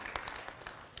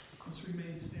Let's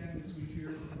remain standing as we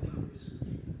hear the Holy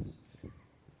Scriptures.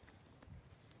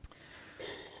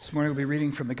 This morning we'll be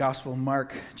reading from the Gospel of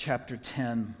Mark, chapter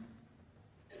 10.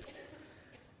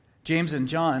 James and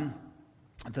John,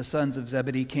 the sons of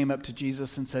Zebedee, came up to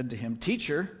Jesus and said to him,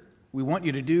 "Teacher, we want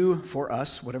you to do for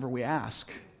us whatever we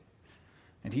ask."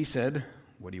 And he said,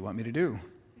 "What do you want me to do?"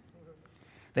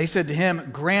 They said to him,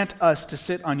 "Grant us to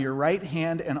sit on your right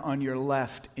hand and on your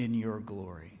left in your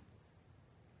glory."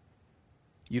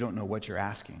 "You don't know what you're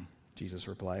asking," Jesus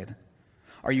replied.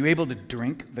 "Are you able to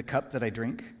drink the cup that I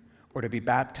drink, or to be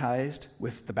baptized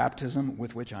with the baptism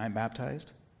with which I am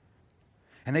baptized?"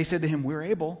 And they said to him, "We're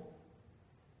able."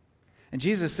 And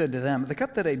Jesus said to them, "The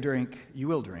cup that I drink, you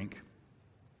will drink,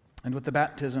 and with the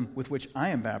baptism with which I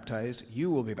am baptized,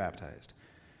 you will be baptized.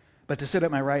 But to sit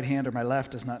at my right hand or my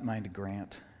left is not mine to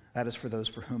grant. That is for those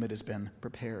for whom it has been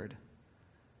prepared."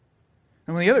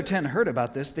 And when the other 10 heard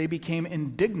about this, they became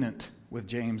indignant with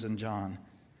James and John.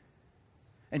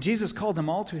 And Jesus called them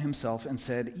all to himself and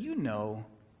said, "You know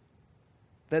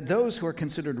that those who are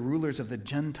considered rulers of the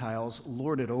Gentiles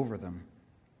lord it over them,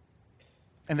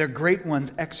 and their great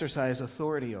ones exercise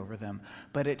authority over them.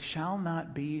 But it shall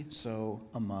not be so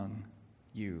among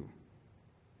you.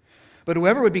 But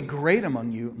whoever would be great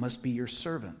among you must be your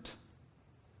servant,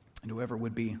 and whoever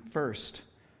would be first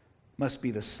must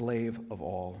be the slave of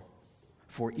all.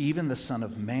 For even the Son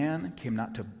of Man came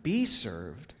not to be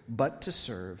served, but to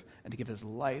serve, and to give his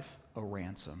life a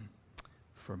ransom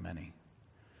for many."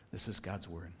 This is God's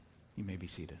word. You may be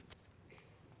seated.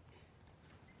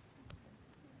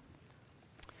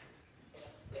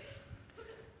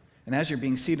 And as you're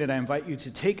being seated, I invite you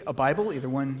to take a Bible, either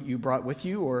one you brought with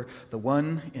you or the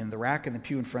one in the rack in the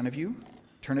pew in front of you.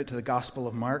 Turn it to the Gospel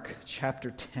of Mark, chapter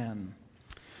 10.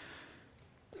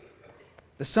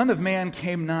 The Son of Man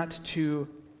came not to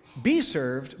be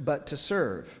served, but to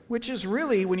serve, which is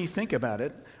really, when you think about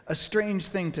it, a strange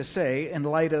thing to say in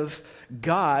light of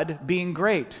God being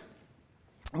great.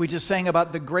 We just sang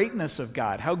about the greatness of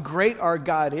God, how great our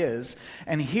God is.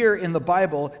 And here in the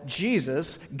Bible,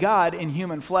 Jesus, God in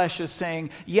human flesh, is saying,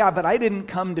 "Yeah, but I didn't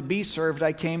come to be served,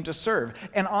 I came to serve."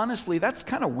 And honestly, that's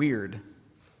kind of weird,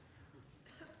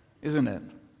 isn't it?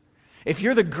 If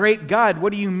you're the great God,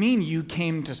 what do you mean you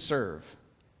came to serve?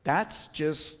 That's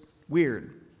just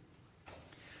weird.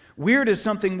 Weird is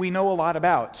something we know a lot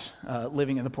about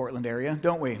living in the Portland area,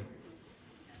 don't we? If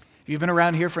you've been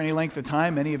around here for any length of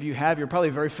time, many of you have, you're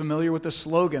probably very familiar with the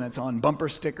slogan. It's on bumper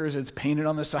stickers, it's painted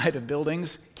on the side of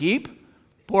buildings. Keep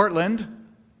Portland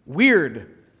weird.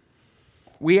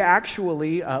 We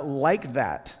actually like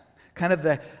that. Kind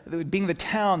of being the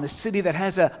town, the city that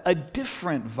has a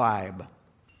different vibe.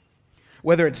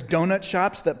 Whether it's donut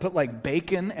shops that put like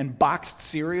bacon and boxed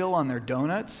cereal on their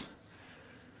donuts,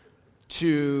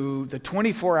 to the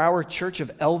 24-hour Church of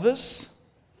Elvis.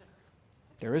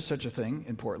 There is such a thing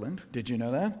in Portland. Did you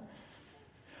know that?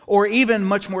 Or even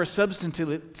much more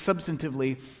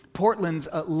substantively, Portland's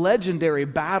legendary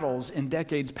battles in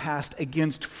decades past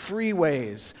against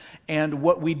freeways and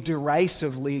what we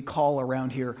derisively call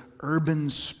around here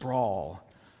urban sprawl.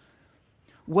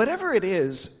 Whatever it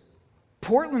is,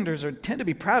 Portlanders tend to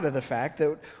be proud of the fact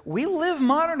that we live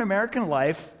modern American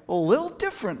life a little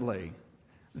differently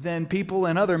than people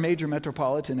in other major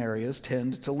metropolitan areas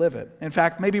tend to live it. In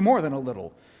fact, maybe more than a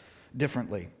little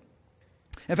differently.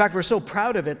 In fact, we're so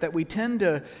proud of it that we tend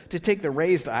to take the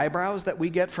raised eyebrows that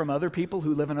we get from other people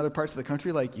who live in other parts of the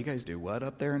country, like, "You guys do what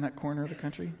up there in that corner of the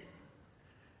country?"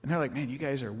 And they're like, "Man, you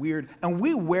guys are weird." And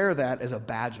we wear that as a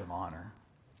badge of honor.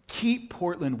 Keep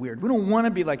Portland weird. We don't want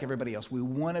to be like everybody else. We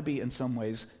want to be, in some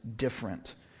ways,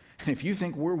 different. And if you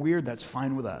think we're weird, that's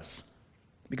fine with us,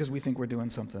 because we think we're doing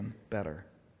something better.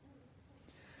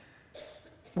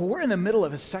 Well, we're in the middle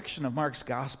of a section of Mark's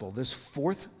gospel, this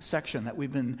fourth section that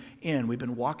we've been in. We've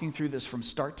been walking through this from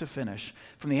start to finish.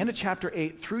 From the end of chapter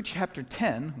 8 through chapter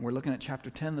 10, we're looking at chapter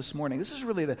 10 this morning. This is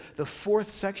really the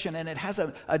fourth section, and it has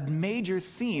a major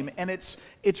theme, and it's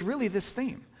really this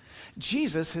theme.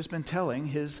 Jesus has been telling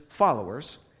his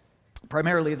followers,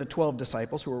 primarily the 12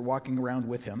 disciples who are walking around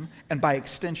with him, and by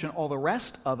extension all the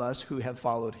rest of us who have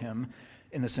followed him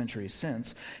in the centuries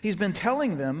since, he's been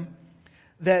telling them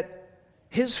that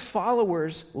his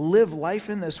followers live life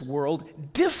in this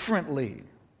world differently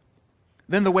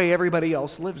than the way everybody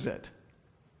else lives it.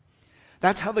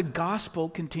 That's how the gospel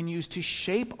continues to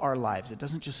shape our lives. It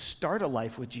doesn't just start a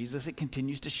life with Jesus, it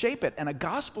continues to shape it. And a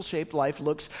gospel-shaped life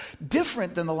looks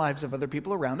different than the lives of other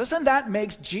people around us, and that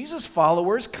makes Jesus'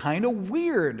 followers kind of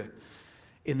weird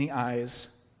in the eyes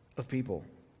of people.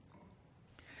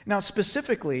 Now,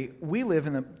 specifically, we live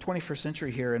in the 21st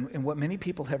century here in what many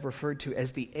people have referred to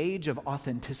as the age of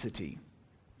authenticity.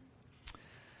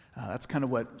 That's kind of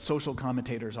what social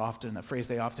commentators a phrase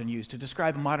they often use to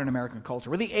describe modern American culture.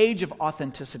 We're the age of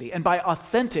authenticity. And by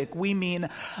authentic, we mean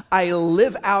I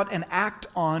live out and act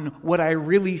on what I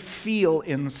really feel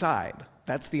inside.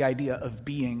 That's the idea of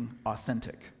being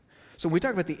authentic. So when we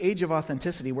talk about the age of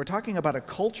authenticity, we're talking about a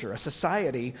culture, a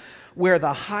society, where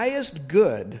the highest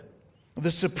good,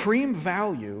 the supreme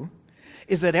value,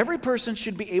 is that every person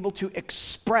should be able to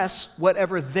express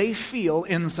whatever they feel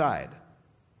inside.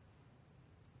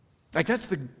 Like that's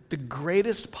the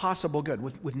greatest possible good,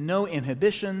 with no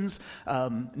inhibitions,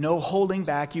 no holding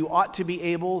back. You ought to be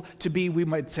able to be, we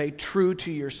might say, true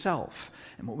to yourself.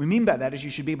 And what we mean by that is you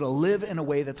should be able to live in a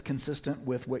way that's consistent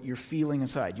with what you're feeling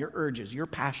inside, your urges, your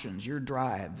passions, your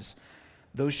drives.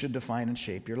 Those should define and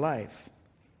shape your life.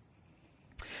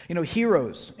 You know,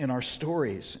 heroes in our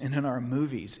stories and in our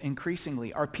movies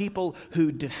increasingly are people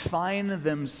who define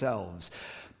themselves,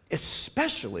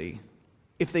 especially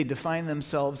if they define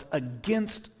themselves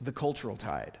against the cultural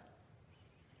tide.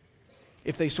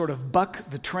 If they sort of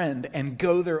buck the trend and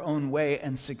go their own way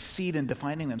and succeed in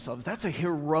defining themselves, that's a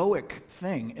heroic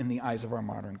thing in the eyes of our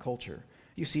modern culture.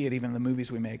 You see it even in the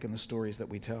movies we make and the stories that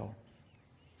we tell.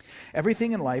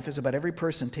 Everything in life is about every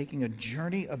person taking a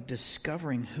journey of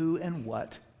discovering who and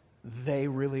what they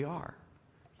really are.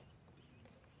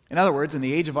 In other words, in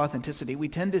the age of authenticity, we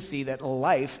tend to see that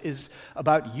life is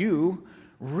about you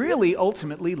really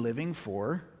ultimately living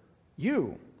for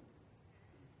you.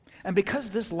 And because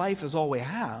this life is all we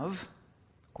have,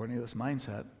 according to this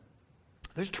mindset,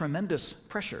 there's tremendous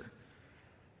pressure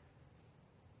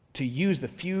to use the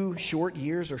few short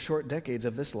years or short decades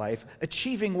of this life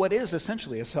achieving what is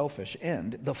essentially a selfish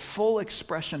end, the full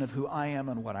expression of who I am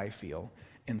and what I feel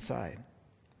inside.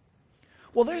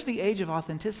 Well, there's the age of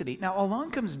authenticity. Now,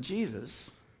 along comes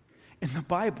Jesus in the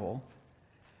Bible,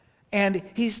 and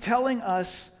he's telling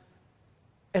us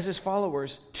as his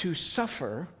followers to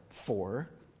suffer for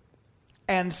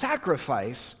and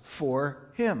sacrifice for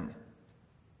him.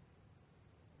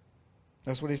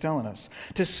 That's what he's telling us.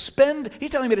 He's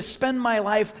telling me to spend my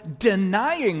life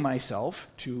denying myself,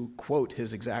 to quote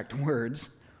his exact words,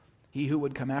 he who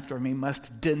would come after me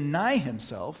must deny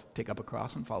himself, take up a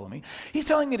cross and follow me. He's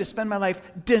telling me to spend my life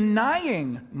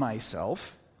denying myself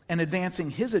and advancing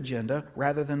his agenda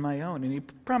rather than my own. And he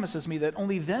promises me that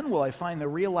only then will I find the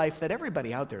real life that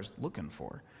everybody out there is looking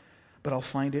for, but I'll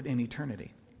find it in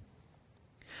eternity.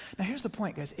 Now here's the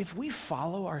point, guys. If we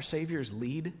follow our Savior's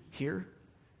lead here,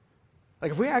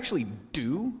 like if we actually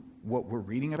do what we're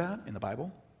reading about in the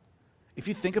Bible, if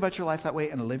you think about your life that way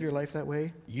and live your life that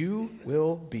way, you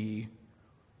will be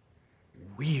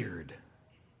weird.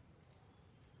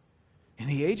 In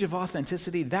the age of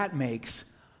authenticity, that makes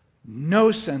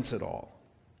no sense at all.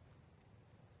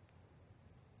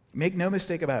 Make no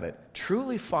mistake about it.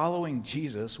 Truly following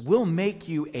Jesus will make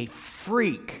you a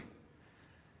freak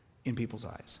in people's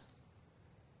eyes.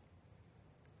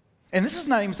 And this is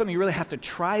not even something you really have to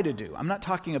try to do. I'm not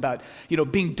talking about,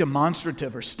 being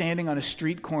demonstrative or standing on a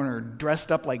street corner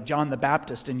dressed up like John the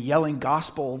Baptist and yelling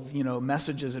gospel,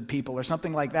 messages at people or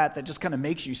something like that just kind of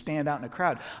makes you stand out in a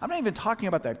crowd. I'm not even talking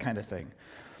about that kind of thing.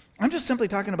 I'm just simply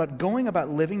talking about going about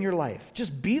living your life.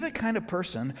 Just be the kind of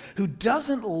person who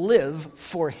doesn't live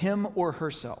for him or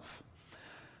herself,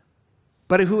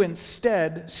 but who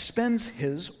instead spends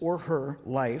his or her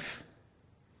life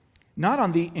not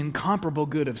on the incomparable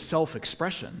good of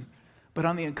self-expression, but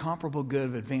on the incomparable good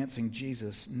of advancing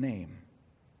Jesus' name.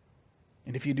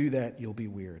 And if you do that, you'll be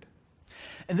weird.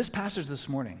 In this passage this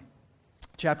morning,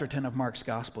 chapter 10 of Mark's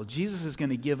Gospel, Jesus is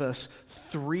going to give us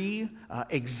 3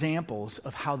 examples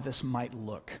of how this might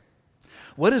look.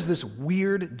 What does this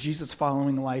weird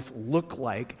Jesus-following life look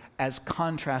like as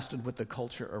contrasted with the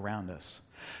culture around us?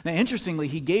 Now, interestingly,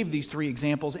 he gave these 3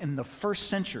 examples in the first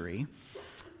century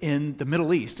in the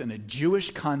Middle East, in a Jewish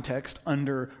context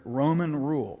under Roman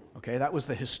rule. Okay, that was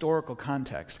the historical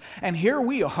context. And here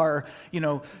we are,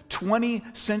 20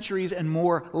 centuries and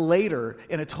more later,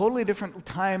 in a totally different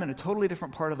time, in a totally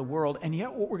different part of the world. And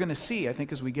yet what we're going to see, I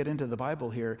think, as we get into the Bible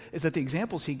here, is that the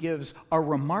examples he gives are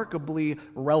remarkably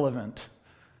relevant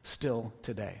still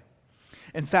today.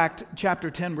 In fact, chapter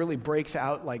 10 really breaks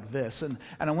out like this, and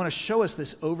I want to show us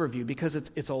this overview because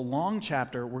it's a long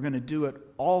chapter. We're going to do it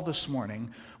all this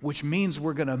morning, which means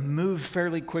we're going to move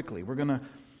fairly quickly. We're going to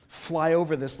fly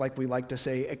over this, like we like to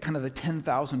say, at kind of the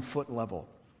 10,000-foot level.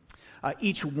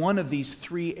 Each one of these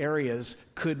three areas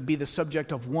could be the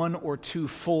subject of one or two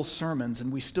full sermons,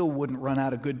 and we still wouldn't run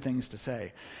out of good things to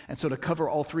say. And so to cover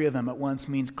all three of them at once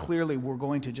means clearly we're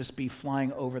going to just be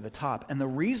flying over the top. And the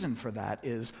reason for that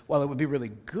is, while it would be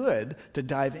really good to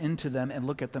dive into them and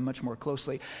look at them much more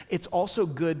closely, it's also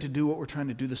good to do what we're trying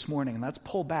to do this morning, and that's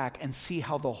pull back and see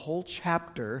how the whole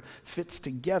chapter fits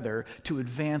together to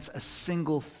advance a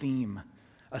single theme,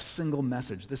 a single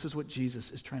message. This is what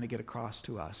Jesus is trying to get across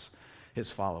to us, his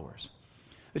followers.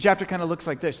 The chapter kind of looks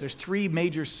like this. There's three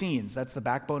major scenes. That's the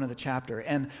backbone of the chapter.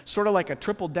 And sort of like a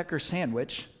triple-decker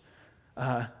sandwich,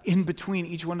 in between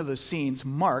each one of those scenes,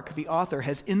 Mark, the author,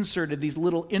 has inserted these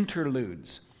little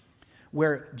interludes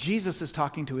where Jesus is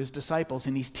talking to his disciples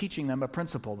and he's teaching them a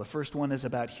principle. The first one is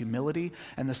about humility,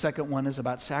 and the second one is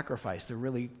about sacrifice. They're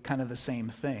really kind of the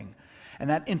same thing. And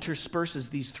that intersperses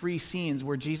these three scenes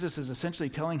where Jesus is essentially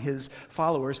telling his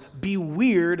followers, be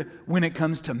weird when it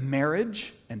comes to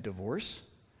marriage and divorce.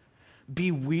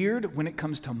 Be weird when it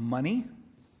comes to money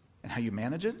and how you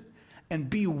manage it.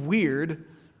 And be weird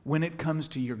when it comes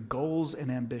to your goals and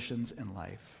ambitions in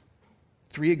life.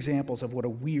 Three examples of what a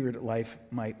weird life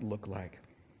might look like.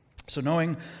 So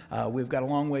knowing we've got a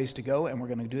long ways to go and we're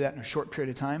going to do that in a short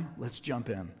period of time, let's jump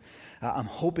in. I'm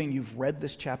hoping you've read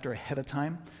this chapter ahead of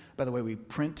time. By the way, we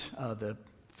print the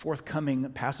forthcoming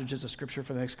passages of Scripture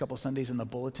for the next couple of Sundays in the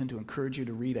bulletin to encourage you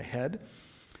to read ahead,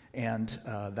 and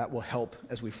that will help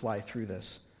as we fly through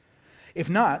this. If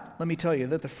not, let me tell you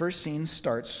that the first scene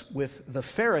starts with the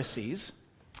Pharisees,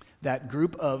 that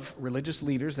group of religious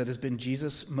leaders that has been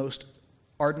Jesus' most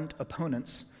ardent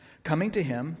opponents, coming to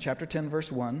him. Chapter 10,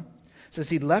 verse 1 says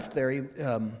he left there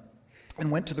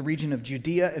and went to the region of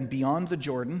Judea and beyond the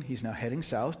Jordan. He's now heading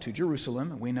south to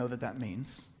Jerusalem, and we know that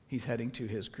means he's heading to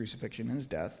his crucifixion and his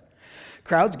death.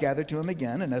 Crowds gathered to him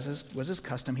again, and as was his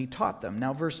custom, he taught them.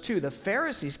 Now, verse 2, the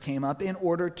Pharisees came up in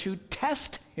order to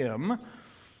test him.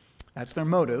 That's their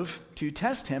motive, to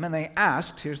test him, and they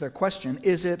asked, here's their question,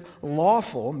 is it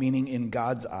lawful, meaning in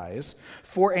God's eyes,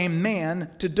 for a man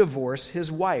to divorce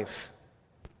his wife?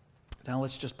 Now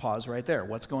let's just pause right there.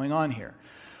 What's going on here?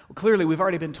 Well, clearly, we've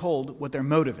already been told what their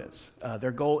motive is.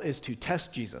 Their goal is to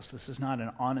test Jesus. This is not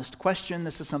an honest question.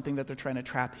 This is something that they're trying to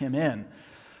trap him in.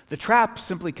 The trap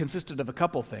simply consisted of a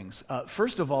couple things.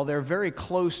 First of all, they're very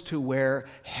close to where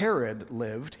Herod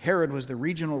lived. Herod was the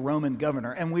regional Roman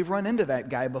governor, and we've run into that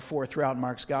guy before throughout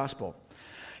Mark's gospel.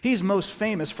 He's most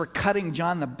famous for cutting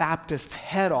John the Baptist's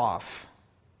head off.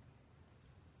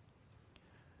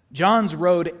 John's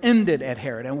road ended at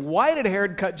Herod. And why did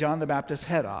Herod cut John the Baptist's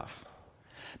head off?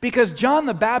 Because John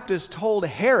the Baptist told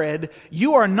Herod,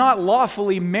 you are not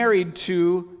lawfully married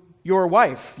to your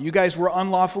wife. You guys were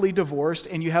unlawfully divorced,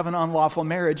 and you have an unlawful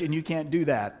marriage, and you can't do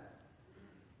that.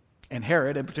 And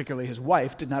Herod, and particularly his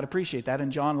wife, did not appreciate that,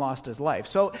 and John lost his life.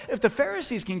 So if the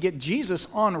Pharisees can get Jesus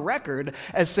on record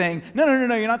as saying, no,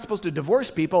 you're not supposed to divorce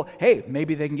people, hey,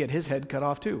 maybe they can get his head cut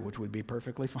off too, which would be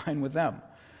perfectly fine with them.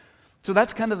 So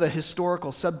that's kind of the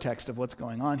historical subtext of what's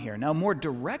going on here. Now, more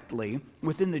directly,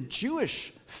 within the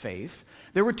Jewish faith,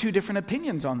 there were two different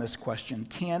opinions on this question.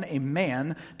 Can a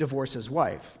man divorce his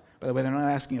wife? By the way, they're not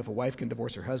asking if a wife can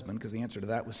divorce her husband, because the answer to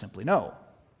that was simply no.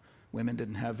 Women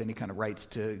didn't have any kind of rights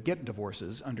to get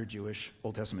divorces under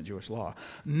Old Testament Jewish law.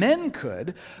 Men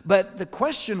could, but the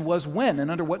question was when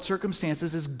and under what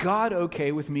circumstances is God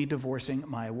okay with me divorcing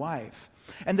my wife?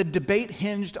 And the debate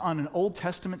hinged on an Old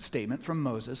Testament statement from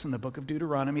Moses in the book of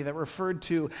Deuteronomy that referred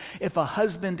to if a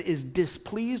husband is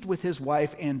displeased with his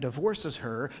wife and divorces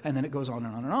her, and then it goes on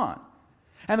and on and on.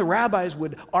 And the rabbis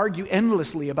would argue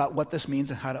endlessly about what this means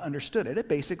and how to understand it. It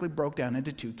basically broke down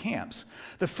into two camps.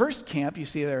 The first camp, you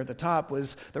see there at the top,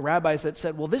 was the rabbis that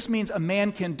said, well, this means a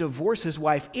man can divorce his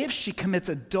wife if she commits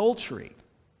adultery,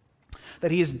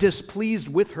 that he is displeased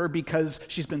with her because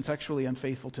she's been sexually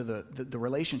unfaithful to the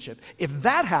relationship. If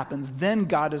that happens, then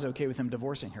God is okay with him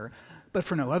divorcing her, but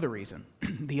for no other reason.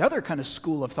 The other kind of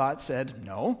school of thought said,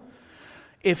 no,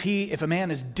 if a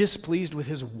man is displeased with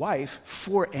his wife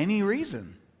for any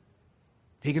reason,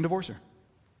 he can divorce her.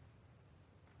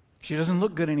 She doesn't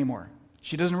look good anymore.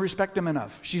 She doesn't respect him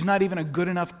enough. She's not even a good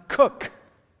enough cook.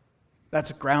 That's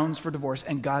grounds for divorce,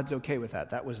 and God's okay with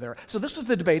that. That was their... So this was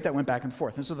the debate that went back and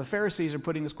forth. And so the Pharisees are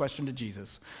putting this question to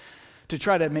Jesus to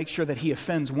try to make sure that he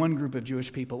offends one group of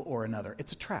Jewish people or another.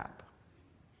 It's a trap.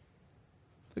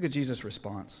 Look at Jesus'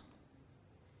 response.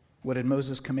 What did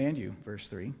Moses command you? Verse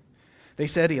 3. They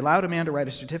said he allowed a man to write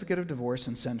a certificate of divorce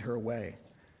and send her away.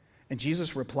 And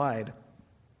Jesus replied,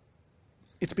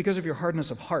 it's because of your hardness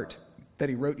of heart that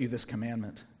he wrote you this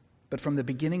commandment. but from the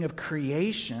beginning of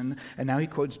creation, and now he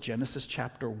quotes Genesis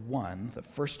chapter 1, the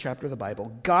first chapter of the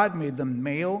Bible, God made them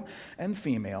male and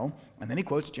female, and then he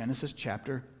quotes Genesis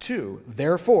chapter 2.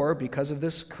 Therefore, because of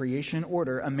this creation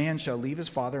order, a man shall leave his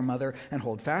father and mother and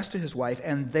hold fast to his wife,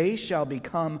 and they shall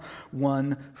become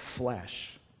one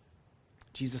flesh.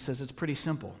 Jesus says it's pretty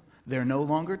simple. They're no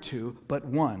longer two, but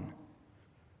one.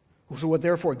 So what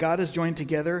therefore God has joined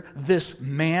together, this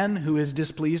man who is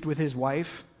displeased with his wife,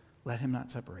 let him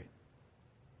not separate.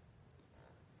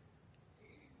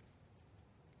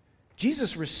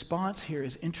 Jesus' response here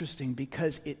is interesting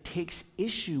because it takes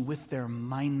issue with their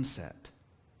mindset.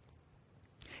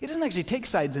 He doesn't actually take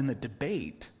sides in the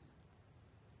debate.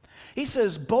 He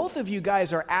says, both of you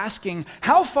guys are asking,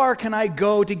 how far can I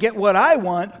go to get what I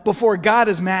want before God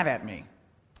is mad at me?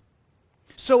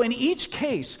 So in each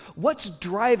case, what's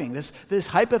driving this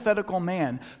hypothetical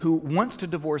man who wants to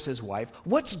divorce his wife,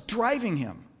 what's driving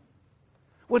him?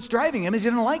 What's driving him is he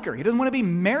doesn't like her. He doesn't want to be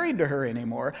married to her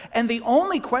anymore. And the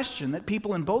only question that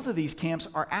people in both of these camps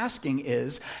are asking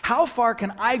is, how far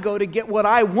can I go to get what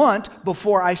I want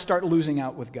before I start losing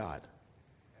out with God?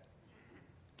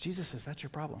 Jesus says, that's your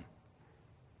problem.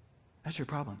 That's your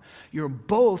problem. You're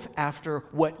both after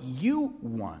what you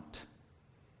want.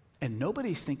 And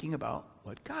nobody's thinking about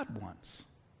what God wants.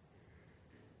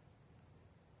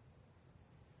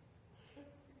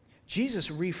 Jesus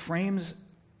reframes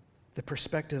the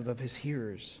perspective of his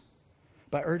hearers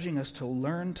by urging us to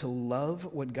learn to love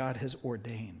what God has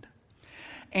ordained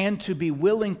and to be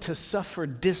willing to suffer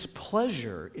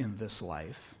displeasure in this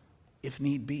life if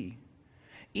need be,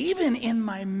 even in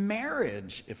my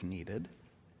marriage if needed,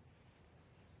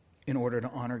 in order to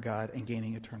honor God and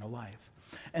gaining eternal life.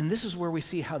 And this is where we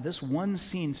see how this one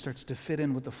scene starts to fit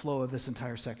in with the flow of this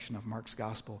entire section of Mark's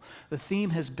gospel. The theme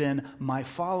has been, my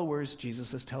followers,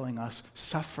 Jesus is telling us,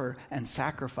 suffer and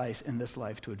sacrifice in this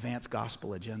life to advance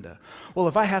gospel agenda. Well,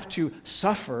 if I have to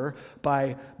suffer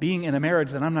by being in a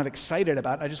marriage that I'm not excited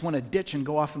about, I just want to ditch and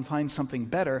go off and find something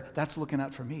better, that's looking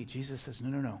out for me. Jesus says,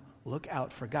 no. Look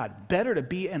out for God. Better to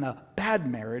be in a bad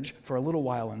marriage for a little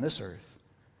while on this earth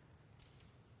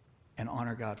and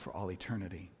honor God for all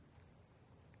eternity.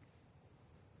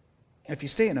 If you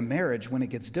stay in a marriage when it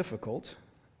gets difficult,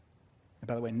 and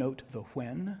by the way, note the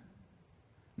when,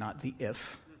 not the if.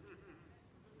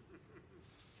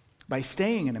 By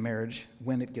staying in a marriage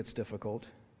when it gets difficult,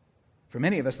 for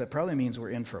many of us that probably means we're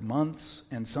in for months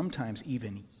and sometimes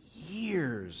even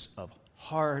years of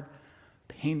hard,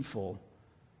 painful,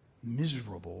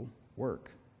 miserable work.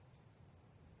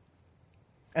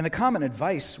 And the common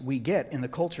advice we get in the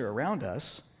culture around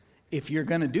us, if you're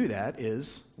going to do that,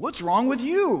 is, what's wrong with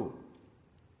you?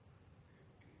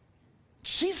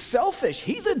 She's selfish.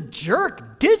 He's a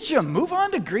jerk. Ditch him. Move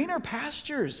on to greener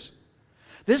pastures.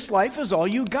 This life is all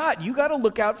you got. You got to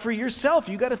look out for yourself.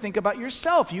 You got to think about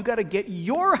yourself. You got to get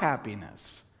your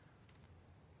happiness.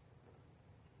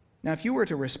 Now, if you were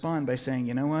to respond by saying,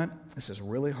 you know what, this is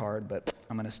really hard, but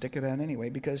I'm going to stick it out anyway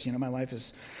because, my life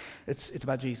is, it's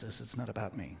about Jesus. It's not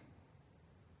about me.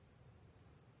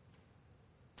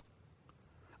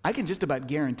 I can just about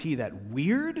guarantee that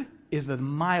weird is the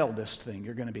mildest thing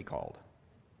you're going to be called.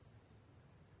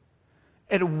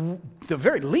 At the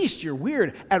very least, you're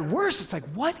weird. At worst, it's like,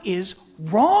 what is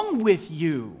wrong with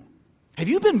you? Have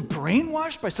you been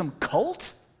brainwashed by some cult?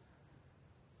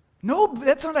 No,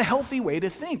 that's not a healthy way to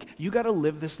think. You got to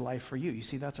live this life for you. You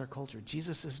see, that's our culture.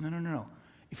 Jesus says, no.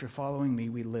 If you're following me,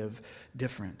 we live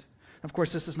different. Of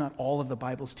course, this is not all of the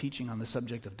Bible's teaching on the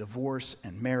subject of divorce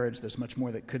and marriage. There's much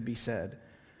more that could be said.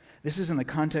 This is in the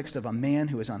context of a man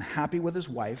who is unhappy with his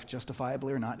wife,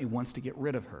 justifiably or not, and he wants to get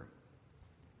rid of her.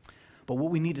 But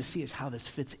what we need to see is how this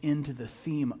fits into the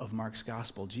theme of Mark's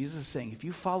gospel. Jesus is saying, if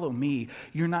you follow me,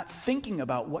 you're not thinking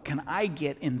about what can I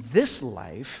get in this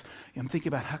life. I'm thinking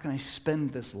about how can I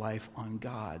spend this life on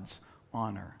God's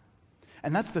honor.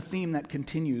 And that's the theme that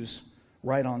continues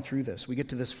right on through this. We get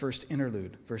to this first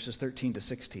interlude, verses 13 to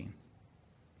 16.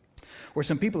 Where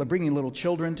some people are bringing little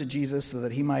children to Jesus so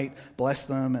that he might bless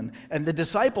them. And the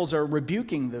disciples are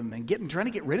rebuking them and trying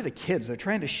to get rid of the kids. They're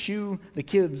trying to shoo the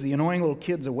kids, the annoying little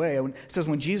kids, away. It says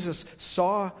when Jesus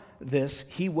saw this,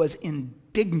 he was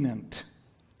indignant.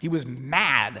 He was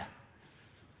mad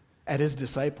at his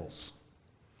disciples.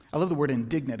 I love the word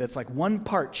indignant. It's like one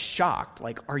part shocked,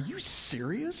 like, are you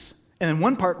serious? And then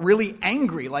one part really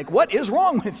angry, like, what is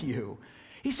wrong with you?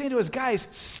 He's saying to his guys,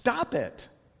 stop it.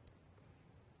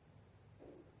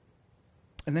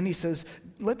 And then he says,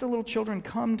 let the little children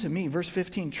come to me. Verse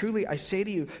 15, truly I say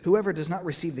to you, whoever does not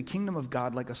receive the kingdom of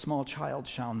God like a small child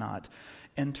shall not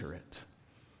enter it.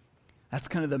 That's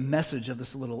kind of the message of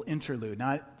this little interlude.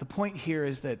 Now, the point here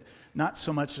is that not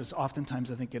so much as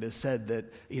oftentimes I think it is said that,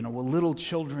 little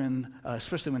children,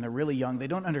 especially when they're really young, they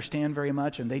don't understand very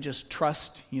much and they just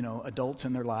trust, adults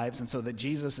in their lives. And so that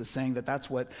Jesus is saying that that's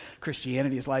what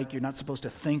Christianity is like. You're not supposed to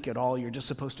think at all. You're just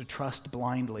supposed to trust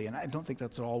blindly. And I don't think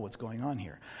that's at all what's going on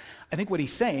here. I think what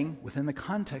he's saying within the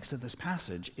context of this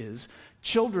passage is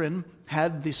children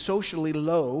had the socially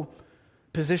low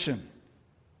position.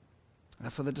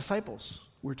 That's how the disciples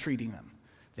were treating them.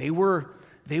 They were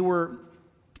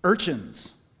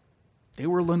urchins. They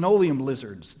were linoleum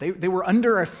lizards. They were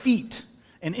under our feet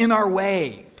and in our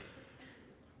way.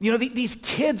 These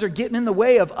kids are getting in the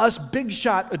way of us big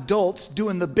shot adults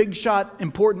doing the big shot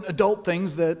important adult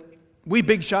things that we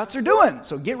big shots are doing.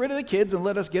 So get rid of the kids and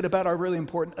let us get about our really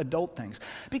important adult things.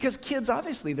 Because kids,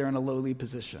 obviously, they're in a lowly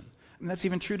position. And that's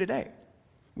even true today.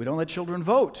 We don't let children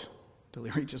vote until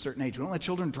they reach a certain age. We don't let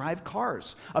children drive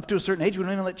cars. Up to a certain age, we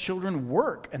don't even let children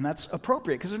work, and that's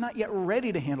appropriate because they're not yet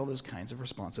ready to handle those kinds of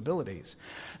responsibilities.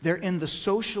 They're in the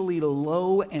socially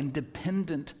low and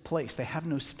dependent place. They have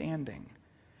no standing.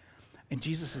 And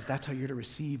Jesus says that's how you're to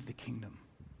receive the kingdom.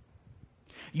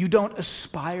 You don't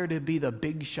aspire to be the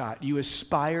big shot. You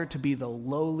aspire to be the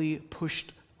lowly,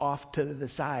 pushed off to the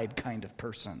side kind of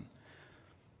person.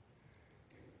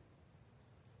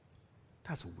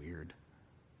 That's weird.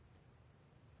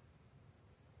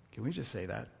 Can we just say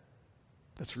that?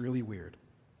 That's really weird.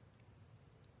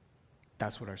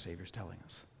 That's what our Savior's telling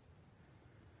us.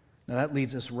 Now that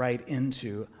leads us right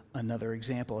into another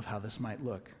example of how this might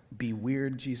look. Be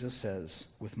weird, Jesus says,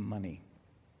 with money.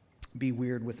 Be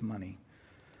weird with money.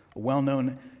 A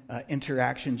well-known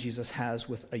interaction Jesus has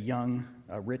with a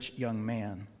rich young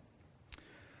man.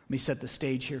 Let me set the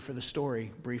stage here for the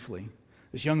story briefly.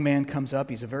 This young man comes up.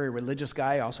 He's a very religious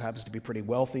guy, also happens to be pretty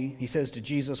wealthy. He says to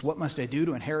Jesus, "What must I do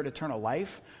to inherit eternal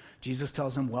life?" Jesus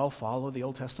tells him, "Well, follow the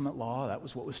Old Testament law." That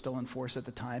was what was still in force at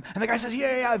the time. And the guy says,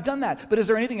 yeah, I've done that. But is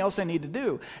there anything else I need to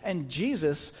do? And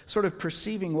Jesus, sort of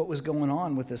perceiving what was going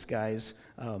on with this guy's,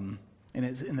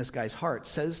 in this guy's heart,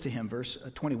 says to him, verse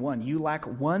 21, "You lack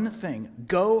one thing.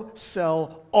 Go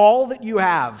sell all that you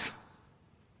have.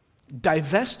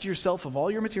 Divest yourself of all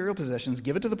your material possessions,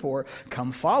 give it to the poor,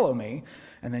 come follow me,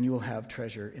 and then you will have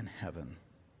treasure in heaven."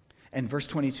 And verse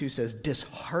 22 says,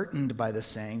 "Disheartened by the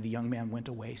saying, the young man went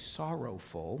away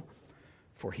sorrowful,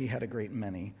 for he had a great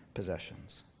many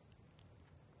possessions."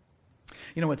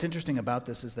 What's interesting about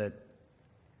this is that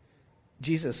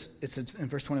Jesus, it's in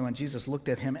verse 21, Jesus looked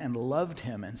at him and loved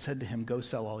him and said to him, "Go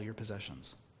sell all your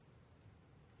possessions."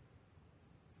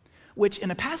 Which,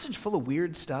 in a passage full of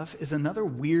weird stuff, is another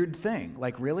weird thing.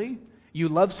 Like, really? You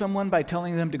love someone by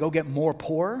telling them to go get more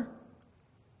poor?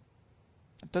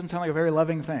 It doesn't sound like a very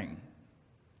loving thing.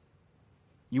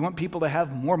 You want people to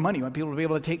have more money. You want people to be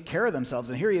able to take care of themselves.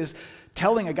 And here he is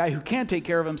telling a guy who can't take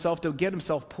care of himself to get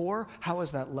himself poor. How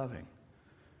is that loving?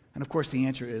 And of course the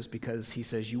answer is because he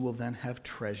says, "You will then have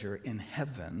treasure in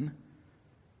heaven.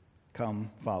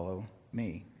 Come, follow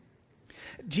me."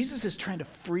 Jesus is trying to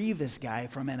free this guy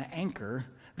from an anchor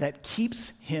that keeps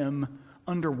him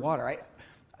underwater.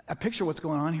 I picture what's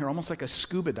going on here almost like a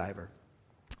scuba diver.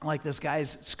 Like this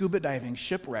guy's scuba diving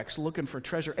shipwrecks looking for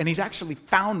treasure, and he's actually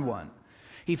found one.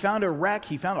 He found a wreck,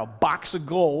 he found a box of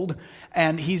gold,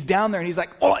 and he's down there, and he's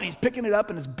like, and he's picking it up,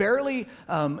 and it's barely,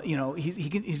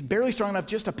 he's barely strong enough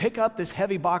just to pick up this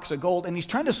heavy box of gold, and he's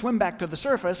trying to swim back to the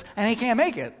surface, and he can't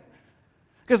make it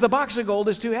because the box of gold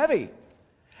is too heavy.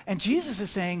 And Jesus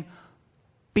is saying,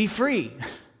 be free.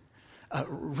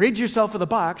 Rid yourself of the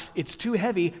box. It's too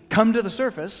heavy. Come to the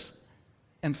surface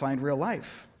and find real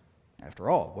life. After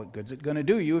all, what good's it going to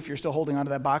do you if you're still holding onto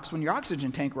that box when your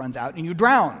oxygen tank runs out and you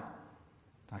drown?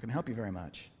 Not going to help you very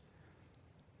much.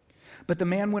 But the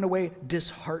man went away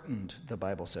disheartened, the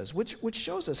Bible says, which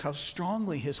shows us how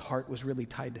strongly his heart was really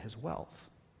tied to his wealth.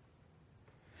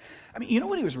 I mean, you know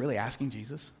what he was really asking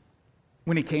Jesus?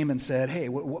 When he came and said, "Hey,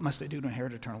 what must I do to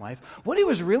inherit eternal life?" What he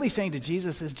was really saying to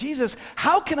Jesus is, "Jesus,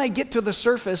 how can I get to the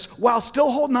surface while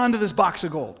still holding on to this box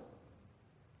of gold?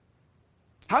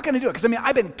 How can I do it? Because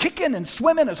I've been kicking and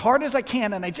swimming as hard as I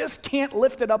can, and I just can't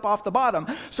lift it up off the bottom.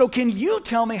 So can you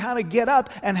tell me how to get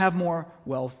up and have more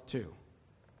wealth too?"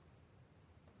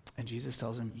 And Jesus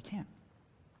tells him, "You can't.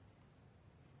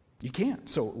 You can't.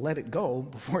 So let it go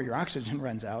before your oxygen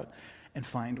runs out and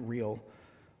find real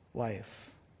life."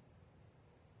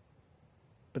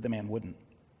 But the man wouldn't.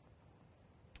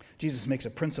 Jesus makes a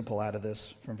principle out of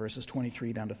this from verses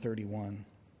 23 down to 31.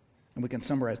 And we can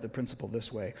summarize the principle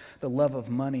this way. The love of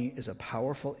money is a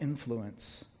powerful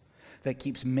influence that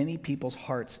keeps many people's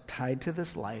hearts tied to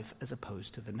this life as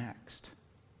opposed to the next.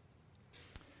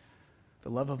 The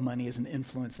love of money is an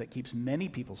influence that keeps many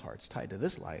people's hearts tied to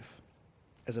this life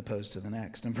as opposed to the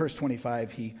next. In verse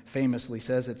 25, he famously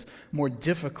says it's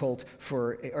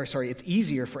it's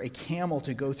easier for a camel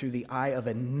to go through the eye of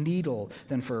a needle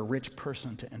than for a rich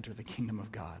person to enter the kingdom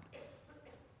of God.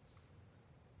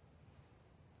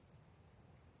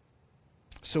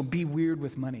 So be weird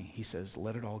with money, he says.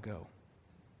 Let it all go.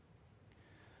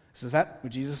 So is that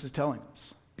what Jesus is telling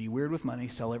us? Be weird with money,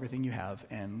 sell everything you have,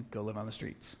 and go live on the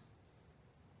streets.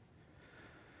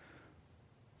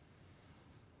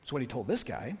 That's what he told this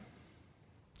guy.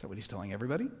 Is that what he's telling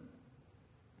everybody?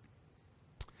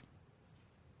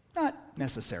 Not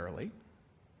necessarily.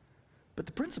 But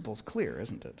the principle's clear,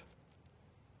 isn't it?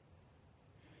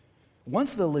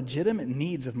 Once the legitimate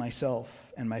needs of myself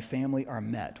and my family are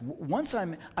met, once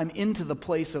I'm into the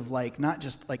place of not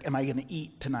just am I going to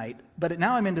eat tonight, but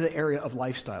now I'm into the area of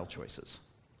lifestyle choices.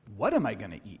 What am I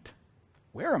going to eat?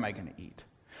 Where am I going to eat?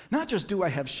 Not just do I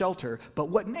have shelter, but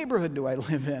what neighborhood do I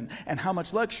live in, and how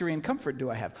much luxury and comfort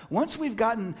do I have? Once we've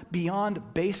gotten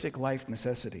beyond basic life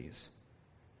necessities,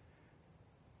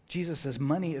 Jesus says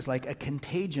money is like a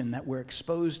contagion that we're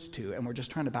exposed to, and we're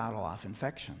just trying to battle off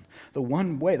infection.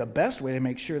 The best way to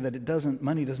make sure that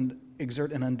money doesn't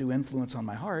exert an undue influence on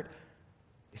my heart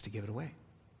is to give it away.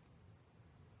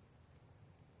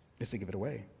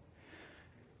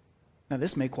 Now,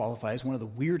 this may qualify as one of the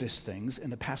weirdest things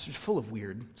in a passage full of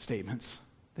weird statements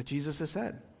that Jesus has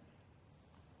said.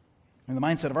 And the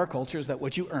mindset of our culture is that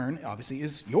what you earn, obviously,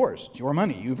 is yours. It's your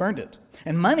money. You've earned it.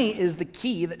 And money is the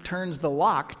key that turns the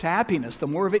lock to happiness. The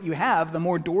more of it you have, the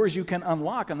more doors you can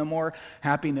unlock, and the more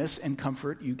happiness and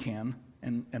comfort you can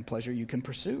and pleasure you can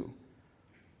pursue.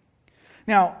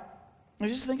 Now,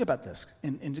 just think about this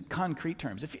in concrete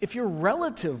terms. If you're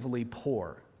relatively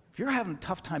poor, if you're having a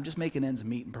tough time just making ends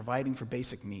meet and providing for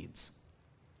basic needs,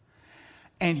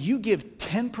 and you give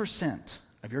 10%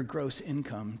 of your gross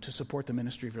income to support the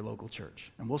ministry of your local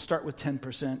church. And we'll start with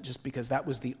 10% just because that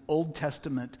was the Old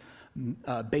Testament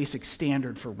basic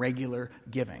standard for regular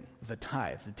giving, the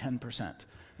tithe, the 10%.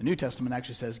 The New Testament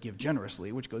actually says give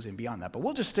generously, which goes in beyond that. But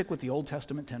we'll just stick with the Old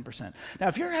Testament 10%. Now,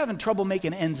 if you're having trouble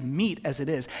making ends meet as it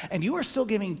is, and you are still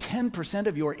giving 10%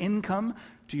 of your income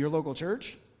to your local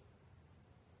church,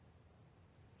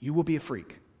 you will be a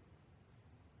freak.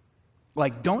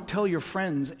 Don't tell your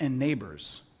friends and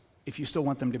neighbors if you still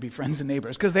want them to be friends and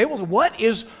neighbors, because they will say, what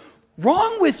is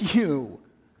wrong with you?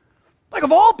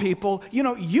 Of all people,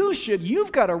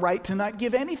 you've got a right to not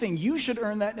give anything. You should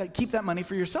earn that, keep that money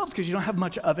for yourselves, because you don't have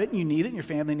much of it, and you need it, and your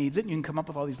family needs it, and you can come up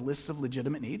with all these lists of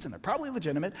legitimate needs, and they're probably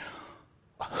legitimate.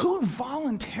 Who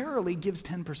voluntarily gives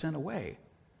 10% away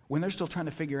when they're still trying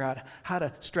to figure out how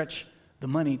to stretch the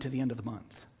money to the end of the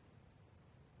month?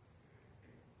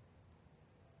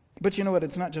 But you know what?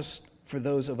 It's not just for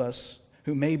those of us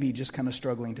who may be just kind of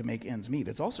struggling to make ends meet.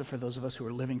 It's also for those of us who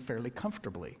are living fairly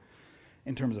comfortably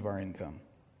in terms of our income.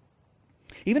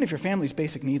 Even if your family's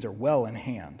basic needs are well in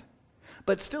hand,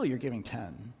 but still you're giving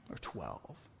 10 or 12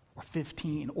 or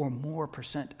 15 or more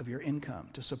 % of your income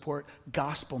to support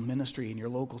gospel ministry in your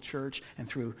local church and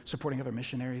through supporting other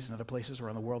missionaries in other places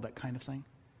around the world, that kind of thing.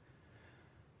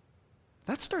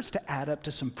 That starts to add up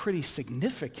to some pretty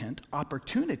significant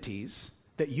opportunities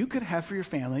that you could have for your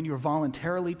family, and you're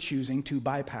voluntarily choosing to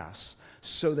bypass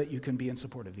so that you can be in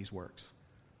support of these works.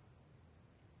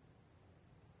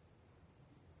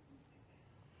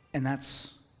 And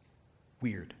that's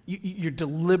weird. You're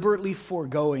deliberately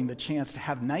foregoing the chance to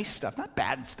have nice stuff, not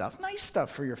bad stuff, nice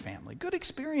stuff for your family, good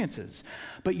experiences.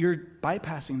 But you're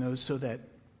bypassing those so that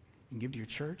you can give to your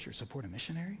church or support a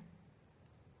missionary.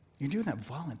 You're doing that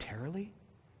voluntarily.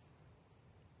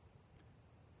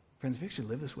 Friends, if you actually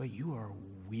live this way, you are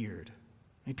weird.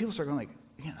 People start going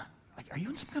are you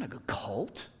in some kind of a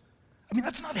cult?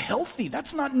 That's not healthy.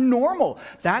 That's not normal.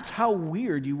 That's how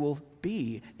weird you will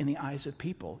be in the eyes of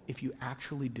people if you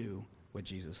actually do what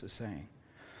Jesus is saying.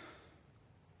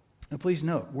 Now, please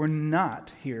note, we're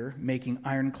not here making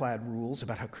ironclad rules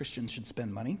about how Christians should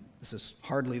spend money. This is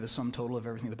hardly the sum total of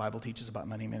everything the Bible teaches about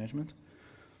money management.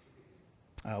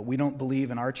 We don't believe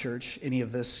in our church any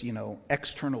of this,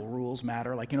 external rules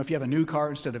matter. If you have a new car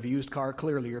instead of a used car,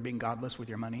 clearly you're being godless with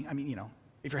your money.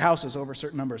 If your house is over a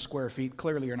certain number of square feet,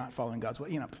 clearly you're not following God's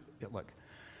way. Look,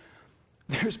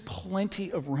 there's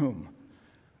plenty of room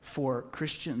for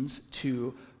Christians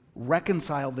to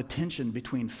reconcile the tension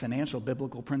between financial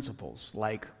biblical principles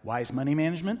like wise money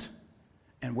management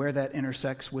and where that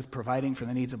intersects with providing for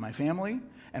the needs of my family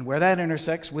and where that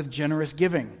intersects with generous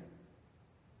giving.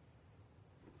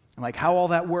 And how all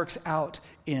that works out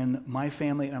in my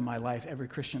family and in my life, every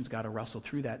Christian's got to wrestle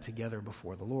through that together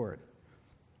before the Lord.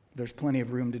 There's plenty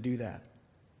of room to do that.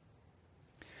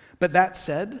 But that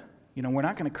said, we're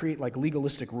not going to create like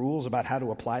legalistic rules about how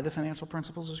to apply the financial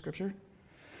principles of Scripture.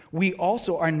 We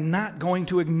also are not going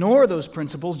to ignore those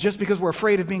principles just because we're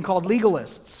afraid of being called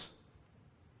legalists.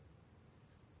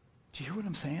 Do you hear what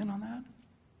I'm saying on that?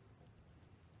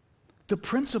 The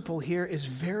principle here is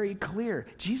very clear.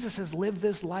 Jesus has lived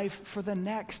this life for the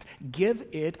next. Give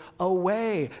it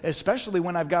away, especially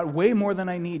when I've got way more than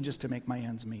I need just to make my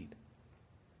ends meet.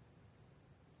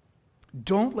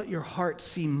 Don't let your heart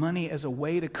see money as a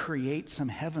way to create some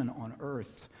heaven on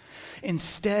earth.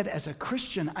 Instead, as a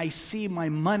Christian, I see my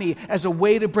money as a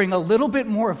way to bring a little bit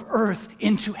more of earth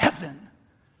into heaven.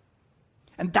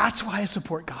 And that's why I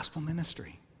support gospel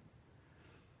ministry.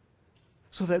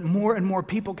 So that more and more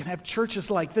people can have churches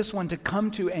like this one to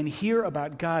come to and hear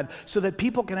about God. So that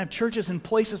people can have churches in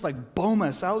places like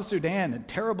Boma, South Sudan, and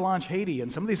Terre Blanche, Haiti,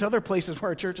 and some of these other places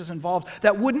where our church is involved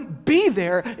that wouldn't be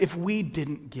there if we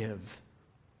didn't give.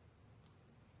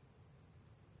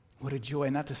 What a joy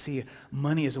not to see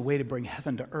money as a way to bring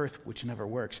heaven to earth, which never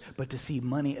works, but to see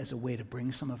money as a way to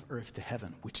bring some of earth to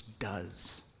heaven, which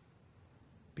does,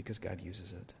 because God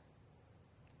uses it.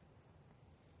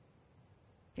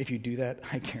 If you do that,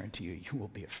 I guarantee you, you will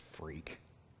be a freak.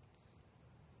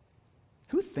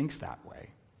 Who thinks that way?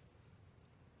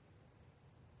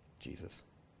 Jesus.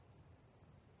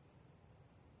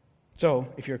 So,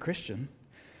 if you're a Christian,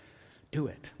 do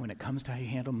it. When it comes to how you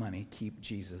handle money, keep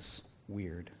Jesus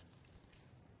weird.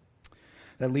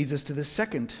 That leads us to the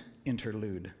second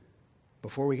interlude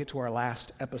before we get to our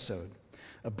last episode.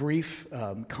 A brief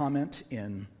comment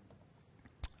in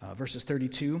verses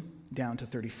 32 down to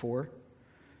 34,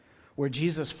 where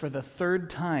Jesus, for the third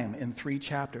time in 3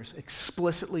 chapters,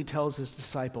 explicitly tells his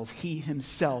disciples he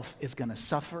himself is going to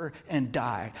suffer and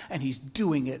die, and he's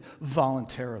doing it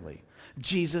voluntarily.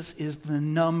 Jesus is the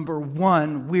number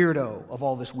one weirdo of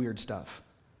all this weird stuff.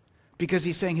 Because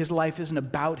he's saying his life isn't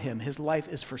about him. His life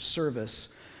is for service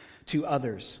to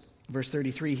others. Verse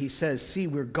 33, he says, see,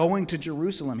 we're going to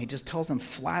Jerusalem. He just tells them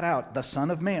flat out, the Son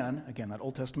of Man, again, that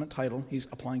Old Testament title he's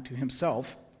applying to himself,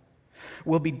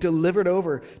 will be delivered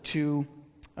over to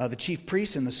the chief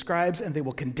priests and the scribes, and they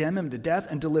will condemn him to death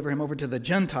and deliver him over to the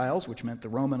Gentiles, which meant the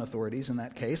Roman authorities in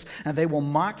that case, and they will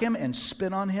mock him and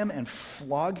spit on him and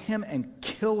flog him and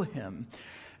kill him.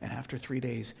 And after 3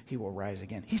 days, he will rise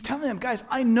again. He's telling them, guys,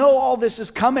 I know all this is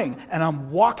coming, and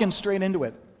I'm walking straight into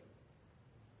it.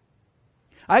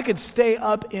 I could stay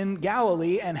up in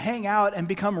Galilee and hang out and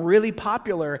become really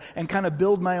popular and kind of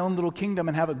build my own little kingdom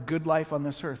and have a good life on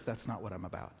this earth. That's not what I'm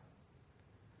about.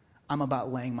 I'm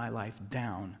about laying my life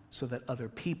down so that other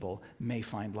people may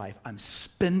find life. I'm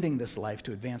spending this life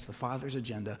to advance the Father's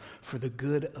agenda for the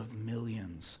good of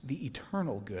millions, the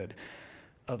eternal good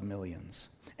of millions.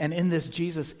 And in this,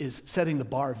 Jesus is setting the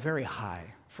bar very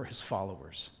high for his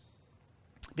followers.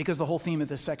 Because the whole theme of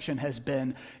this section has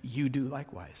been, you do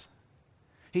likewise.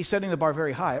 He's setting the bar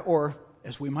very high, or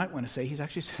as we might want to say, he's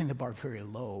actually setting the bar very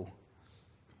low.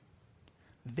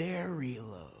 Very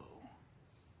low.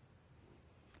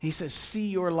 He says, see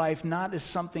your life not as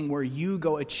something where you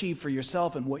go achieve for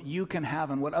yourself and what you can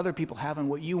have and what other people have and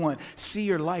what you want. See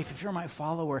your life, if you're my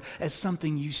follower, as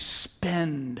something you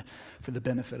spend for the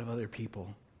benefit of other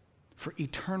people, for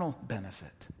eternal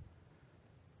benefit.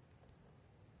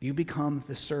 You become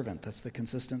the servant. That's the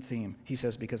consistent theme. He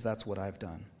says, because that's what I've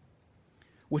done.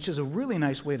 Which is a really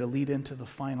nice way to lead into the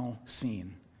final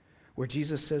scene, where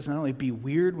Jesus says not only be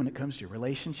weird when it comes to your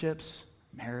relationships,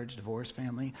 marriage, divorce,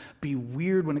 family, be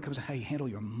weird when it comes to how you handle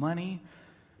your money,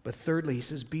 but thirdly, he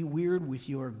says, be weird with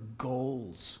your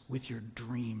goals, with your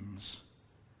dreams,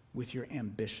 with your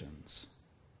ambitions.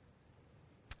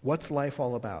 What's life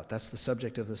all about? That's the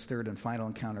subject of this third and final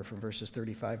encounter from verses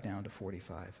 35 down to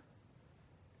 45.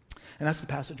 And that's the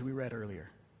passage we read earlier.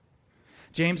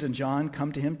 James and John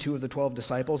come to him, 2 of the 12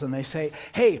 disciples, and they say,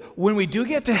 hey, when we do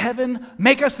get to heaven,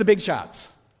 make us the big shots.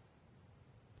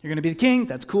 You're going to be the king.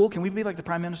 That's cool. Can we be like the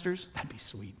prime ministers? That'd be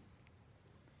sweet.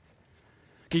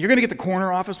 Okay, you're going to get the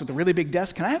corner office with the really big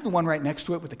desk. Can I have the one right next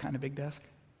to it with the kind of big desk?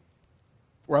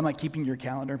 Where I'm like keeping your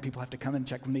calendar and people have to come and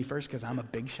check with me first because I'm a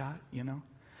big shot, you know?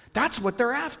 That's what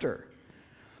they're after.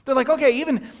 They're like, okay,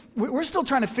 we're still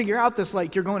trying to figure out this,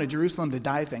 like, you're going to Jerusalem to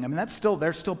die thing. I mean,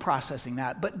 they're still processing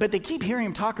that. But they keep hearing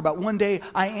him talk about one day,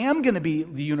 I am going to be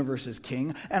the universe's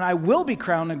king, and I will be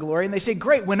crowned in glory. And they say,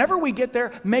 great, whenever we get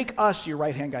there, make us your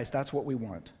right-hand guys. That's what we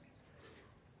want.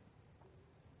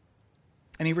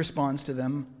 And he responds to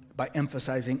them by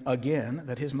emphasizing again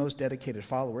that his most dedicated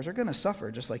followers are going to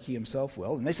suffer just like he himself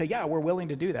will. And they say, yeah, we're willing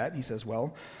to do that. And he says,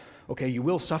 well, okay, you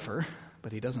will suffer,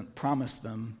 but he doesn't promise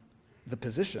them the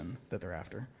position that they're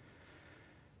after.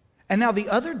 And now the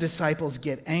other disciples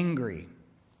get angry.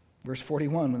 Verse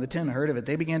 41, when the 10 heard of it,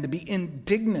 they began to be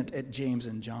indignant at James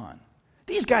and John.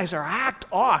 These guys are hacked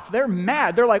off. They're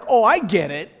mad. They're like, oh, I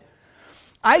get it.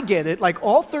 I get it. Like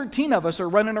all 13 of us are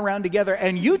running around together,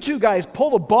 and you two guys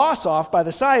pull the boss off by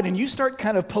the side, and you start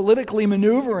kind of politically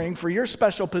maneuvering for your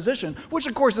special position, which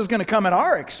of course is going to come at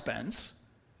our expense.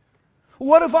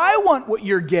 What if I want what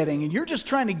you're getting, and you're just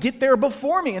trying to get there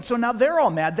before me? And so now they're all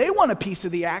mad. They want a piece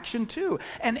of the action too.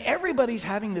 And everybody's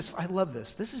having this. I love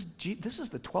this. This is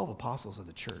the 12 apostles of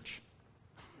the church.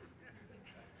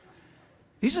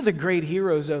 These are the great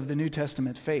heroes of the New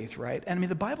Testament faith, right? And I mean,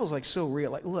 the Bible's like so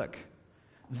real. Like, look,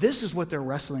 this is what they're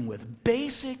wrestling with.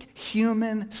 Basic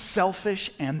human selfish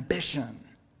ambition.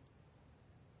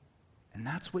 And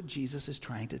that's what Jesus is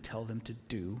trying to tell them to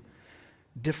do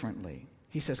differently.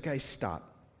 He says, guys,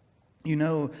 stop. You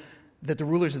know that the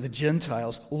rulers of the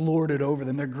Gentiles lord it over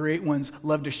them. Their great ones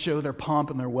love to show their pomp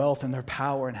and their wealth and their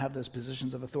power and have those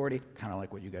positions of authority, kind of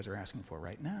like what you guys are asking for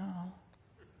right now.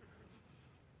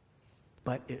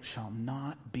 But it shall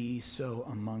not be so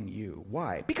among you.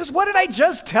 Why? Because what did I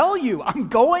just tell you? I'm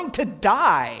going to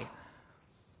die.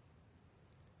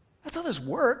 That's how this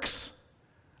works.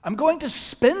 I'm going to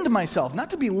spend myself, not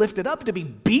to be lifted up, to be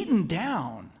beaten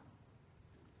down.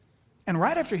 And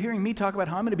right after hearing me talk about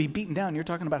how I'm going to be beaten down, you're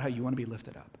talking about how you want to be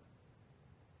lifted up.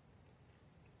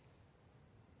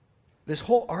 This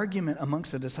whole argument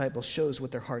amongst the disciples shows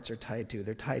what their hearts are tied to.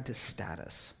 They're tied to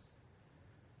status.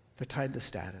 They're tied to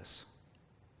status.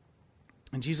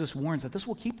 And Jesus warns that this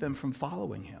will keep them from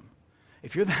following him.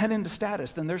 If you're that into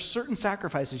status, then there's certain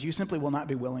sacrifices you simply will not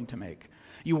be willing to make.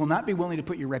 You will not be willing to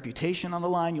put your reputation on the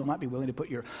line. You'll not be willing to put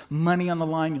your money on the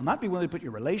line. You'll not be willing to put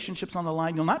your relationships on the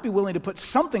line. You'll not be willing to put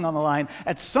something on the line.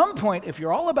 At some point, if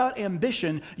you're all about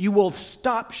ambition, you will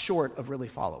stop short of really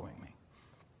following me.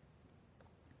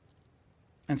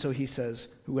 And so he says,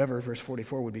 whoever, verse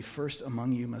 44, would be first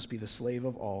among you must be the slave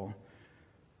of all.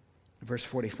 Verse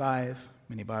 45,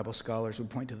 many Bible scholars would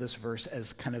point to this verse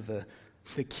as kind of the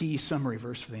key summary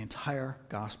verse for the entire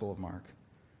Gospel of Mark.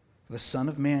 The Son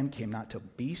of Man came not to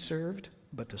be served,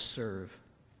 but to serve,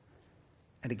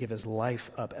 and to give his life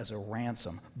up as a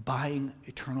ransom, buying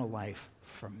eternal life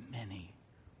from many.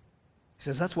 He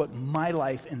says, that's what my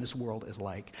life in this world is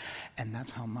like, and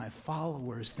that's how my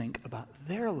followers think about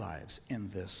their lives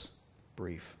in this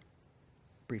brief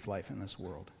life in this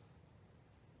world.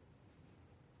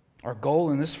 Our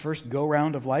goal in this first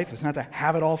go-round of life is not to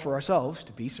have it all for ourselves,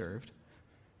 to be served,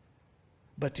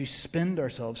 but to spend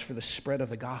ourselves for the spread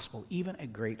of the gospel, even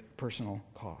at great personal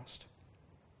cost.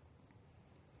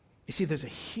 You see, there's a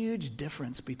huge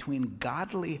difference between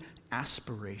godly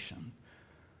aspiration,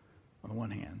 on the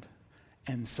one hand,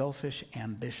 and selfish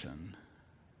ambition,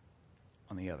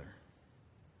 on the other.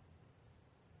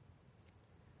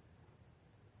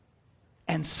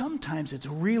 And sometimes it's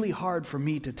really hard for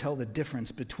me to tell the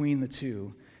difference between the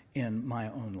two in my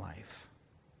own life.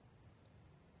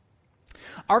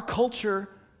 Our culture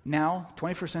now,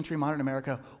 21st century modern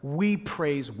America, we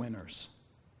praise winners.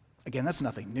 Again, that's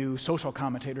nothing new. Social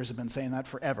commentators have been saying that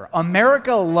forever.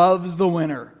 America loves the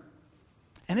winner.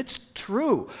 And it's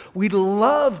true. We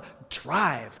love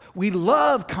drive. We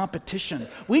love competition.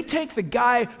 We take the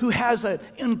guy who has an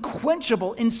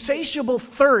unquenchable, insatiable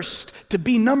thirst to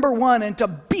be number one and to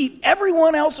beat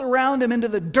everyone else around him into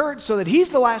the dirt so that he's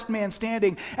the last man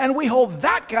standing, and we hold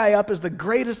that guy up as the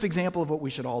greatest example of what we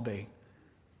should all be.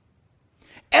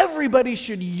 Everybody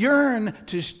should yearn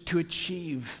to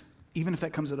achieve, even if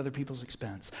that comes at other people's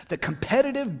expense. The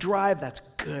competitive drive, that's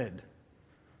good.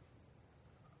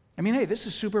 I mean, hey, this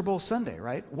is Super Bowl Sunday,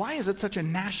 right? Why is it such a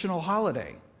national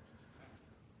holiday?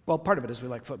 Well, part of it is we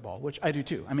like football, which I do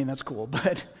too. I mean, that's cool.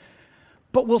 But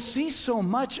we'll see so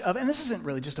much of, and this isn't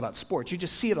really just about sports. You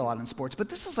just see it a lot in sports. But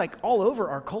this is like all over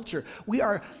our culture. We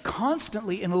are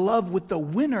constantly in love with the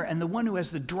winner and the one who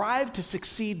has the drive to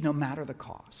succeed no matter the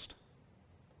cost.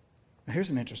 Now,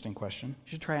 here's an interesting question.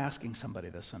 You should try asking somebody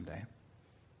this someday.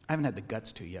 I haven't had the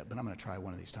guts to yet, but I'm going to try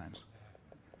one of these times.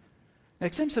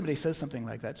 Next time somebody says something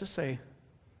like that, just say,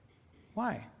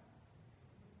 why?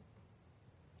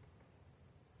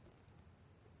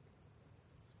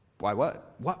 Why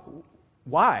what?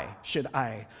 Why should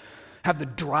I have the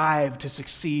drive to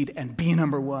succeed and be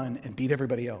number one and beat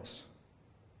everybody else?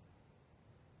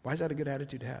 Why is that a good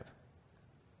attitude to have?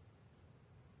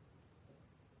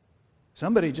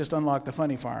 Somebody just unlocked the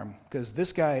funny farm because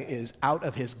this guy is out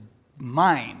of his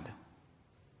mind.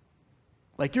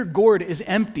 Like, your gourd is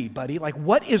empty, buddy. Like,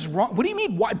 what is wrong? What do you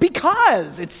mean? Why?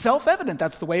 Because it's self-evident.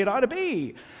 That's the way it ought to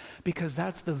be. because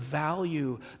that's the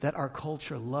value that our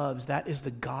culture loves. That is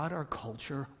the God our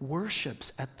culture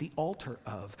worships at the altar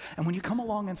of. And when you come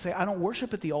along and say, I don't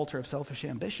worship at the altar of selfish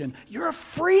ambition, you're a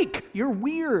freak. You're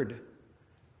weird.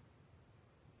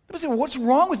 People say, well, what's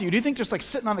wrong with you? Do you think just like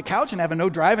sitting on the couch and having no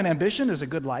drive and ambition is a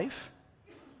good life?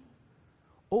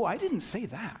 Oh, I didn't say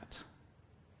that.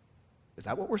 Is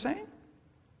that what we're saying?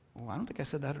 Well, I don't think I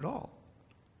said that at all.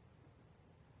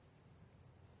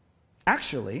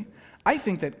 Actually, I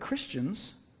think that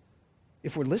Christians,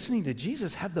 if we're listening to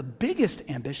Jesus, have the biggest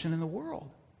ambition in the world.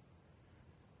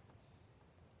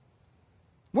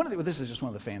 This is just one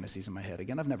of the fantasies in my head.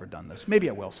 Again, I've never done this. Maybe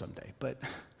I will someday. But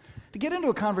to get into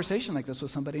a conversation like this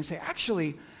with somebody and say,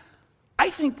 actually, I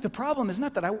think the problem is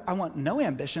not that I want no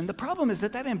ambition. The problem is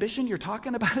that ambition you're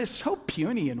talking about is so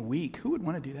puny and weak. Who would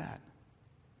want to do that?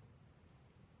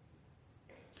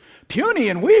 Puny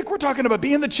and weak? We're talking about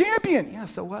being the champion. Yeah,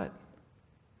 so what?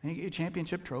 And you get your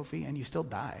championship trophy and you still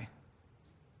die.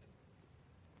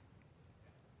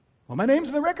 Well, my name's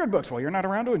in the record books. Well, you're not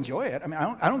around to enjoy it. I mean,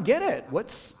 I don't get it.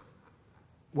 What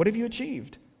have you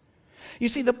achieved? You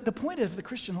see, the point of the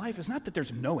Christian life is not that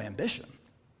there's no ambition.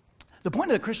 The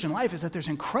point of the Christian life is that there's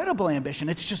incredible ambition.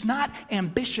 It's just not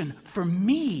ambition for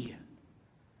me.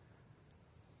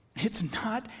 It's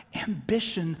not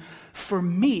ambition for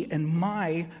me and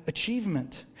my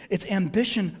achievement. It's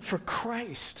ambition for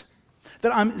Christ.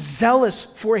 That I'm zealous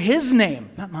for His name,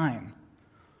 not mine.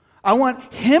 I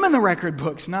want Him in the record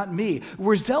books, not me.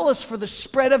 We're zealous for the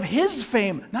spread of His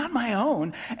fame, not my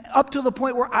own, up to the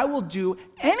point where I will do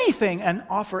anything and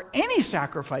offer any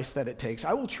sacrifice that it takes.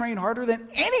 I will train harder than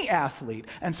any athlete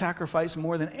and sacrifice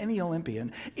more than any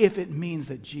Olympian if it means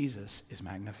that Jesus is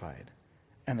magnified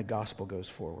and the gospel goes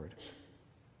forward.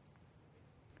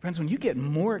 Friends, when you get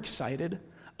more excited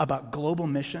about global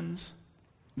missions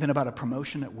than about a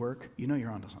promotion at work, you know you're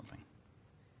onto something.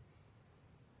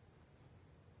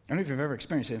 I don't know if you've ever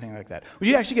experienced anything like that. When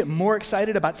you actually get more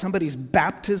excited about somebody's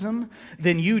baptism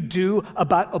than you do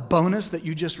about a bonus that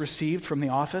you just received from the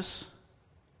office,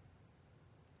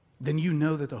 then you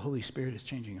know that the Holy Spirit is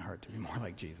changing your heart to be more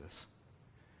like Jesus.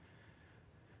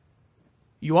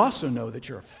 You also know that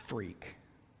you're a freak.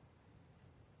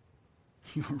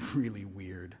 You're really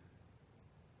weird.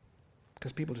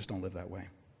 Because people just don't live that way.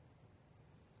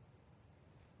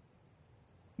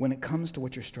 When it comes to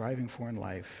what you're striving for in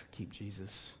life, keep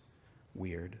Jesus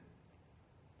weird.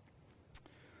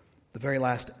 The very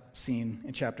last scene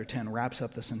in chapter 10 wraps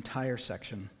up this entire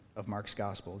section of Mark's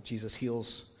gospel. Jesus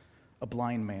heals a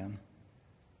blind man.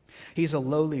 He's a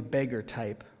lowly beggar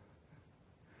type.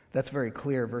 That's very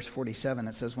clear. Verse 47,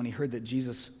 it says, when he heard that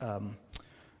Jesus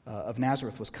of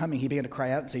Nazareth was coming, he began to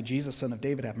cry out and say, Jesus, Son of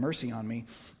David, have mercy on me.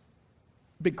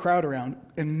 Big crowd around,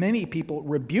 and many people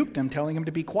rebuked him, telling him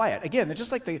to be quiet. Again, it's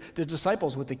just like the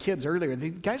disciples with the kids earlier.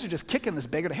 The guys are just kicking this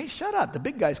beggar. Hey, shut up. The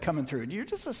big guy's coming through. You're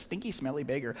just a stinky, smelly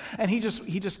beggar. And he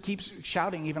just keeps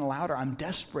shouting even louder, I'm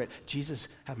desperate. Jesus,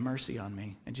 have mercy on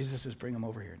me. And Jesus says, bring him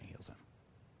over here, and he heals him.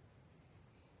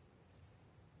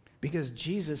 Because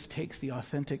Jesus takes the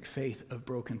authentic faith of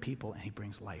broken people and he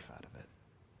brings life out of it.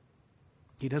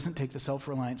 He doesn't take the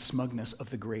self-reliant smugness of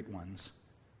the great ones.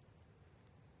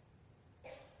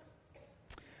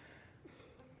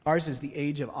 Ours is the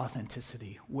age of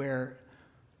authenticity, where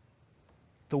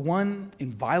the one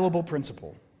inviolable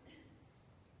principle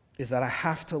is that I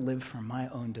have to live for my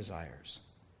own desires.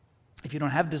 If you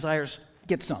don't have desires,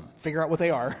 get some. Figure out what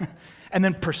they are, and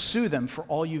then pursue them for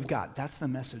all you've got. That's the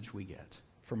message we get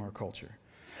from our culture.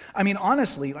 I mean,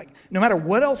 honestly, no matter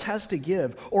what else has to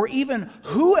give, or even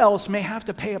who else may have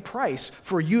to pay a price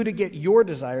for you to get your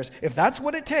desires, if that's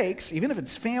what it takes, even if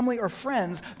it's family or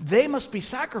friends, they must be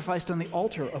sacrificed on the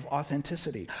altar of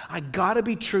authenticity. I gotta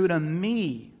be true to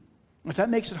me. If that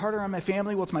makes it harder on my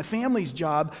family, well, it's my family's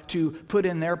job to put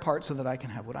in their part so that I can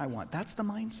have what I want. That's the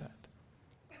mindset.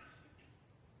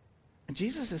 And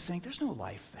Jesus is saying, there's no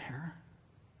life there.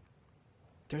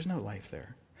 There's no life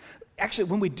there. Actually,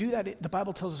 when we do that, the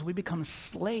Bible tells us we become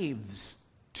slaves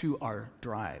to our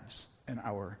drives and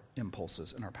our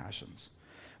impulses and our passions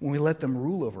when we let them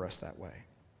rule over us that way.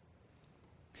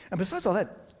 And besides all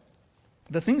that,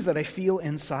 the things that I feel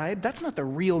inside, that's not the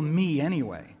real me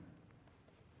anyway.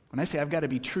 When I say I've got to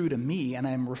be true to me, and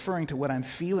I'm referring to what I'm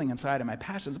feeling inside of my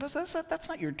passions, but that's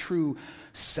not your true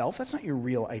self. That's not your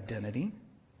real identity.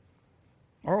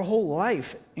 Our whole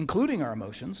life, including our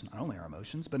emotions, not only our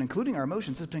emotions, but including our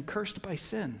emotions, has been cursed by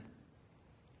sin.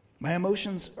 My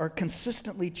emotions are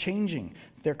consistently changing.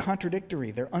 They're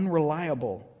contradictory. They're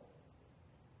unreliable.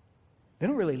 They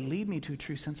don't really lead me to a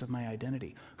true sense of my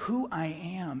identity. Who I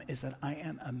am is that I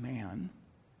am a man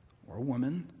or a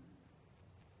woman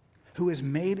who is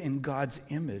made in God's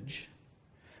image,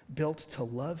 built to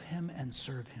love him and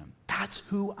serve him. That's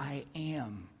who I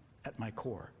am at my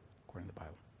core, according to the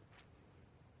Bible.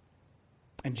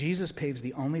 And Jesus paves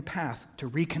the only path to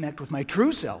reconnect with my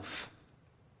true self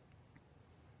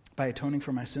by atoning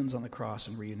for my sins on the cross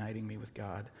and reuniting me with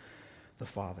God the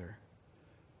Father.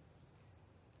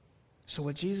 So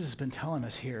what Jesus has been telling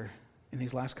us here in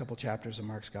these last couple chapters of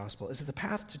Mark's gospel is that the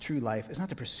path to true life is not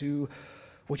to pursue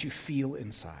what you feel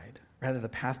inside. Rather, the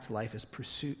path to life is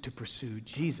to pursue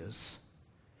Jesus.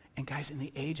 And guys, in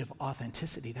the age of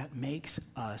authenticity, that makes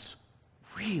us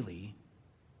really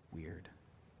weird.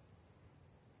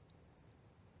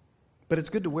 But it's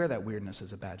good to wear that weirdness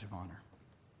as a badge of honor.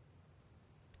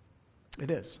 It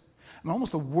is. I mean,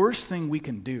 almost the worst thing we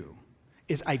can do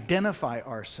is identify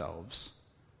ourselves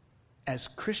as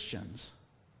Christians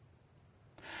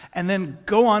and then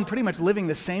go on pretty much living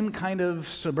the same kind of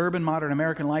suburban modern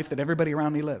American life that everybody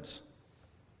around me lives.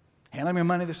 Handling my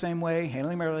money the same way,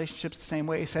 handling my relationships the same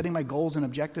way, setting my goals and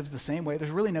objectives the same way.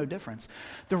 There's really no difference.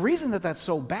 The reason that that's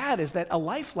so bad is that a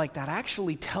life like that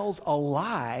actually tells a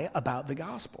lie about the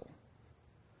gospel.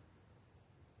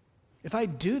 If I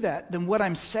do that, then what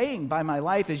I'm saying by my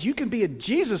life is you can be a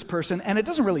Jesus person and it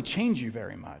doesn't really change you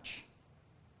very much.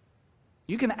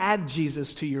 You can add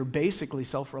Jesus to your basically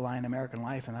self-reliant American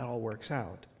life and that all works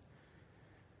out.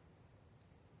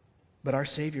 But our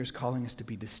Savior is calling us to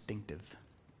be distinctive.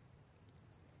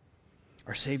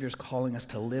 Our Savior is calling us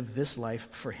to live this life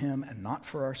for Him and not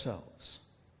for ourselves.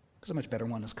 Because a much better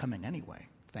one is coming anyway,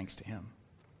 thanks to Him.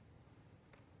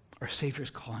 Our Savior is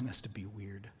calling us to be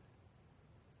weird.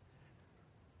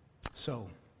 So,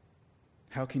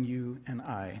 how can you and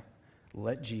I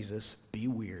let Jesus be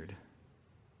weird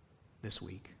this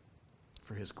week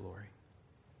for His glory?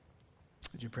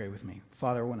 Would you pray with me?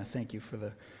 Father, I want to thank you for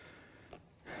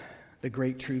the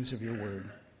great truths of your word.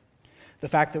 The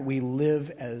fact that we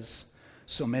live as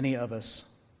so many of us,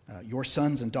 your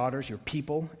sons and daughters, your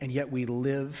people, and yet we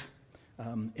live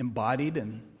embodied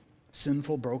in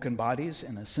sinful, broken bodies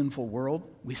in a sinful world.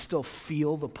 We still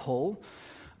feel the pull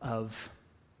of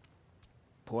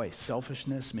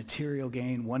selfishness, material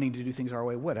gain, wanting to do things our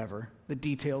way, whatever. The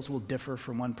details will differ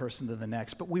from one person to the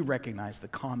next, but we recognize the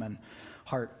common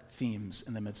heart themes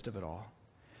in the midst of it all.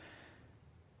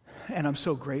 And I'm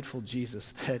so grateful,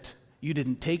 Jesus, that you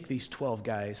didn't take these 12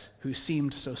 guys who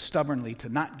seemed so stubbornly to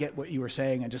not get what you were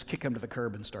saying and just kick them to the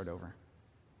curb and start over.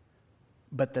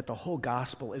 But that the whole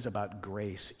gospel is about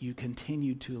grace. You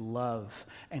continue to love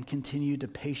and continue to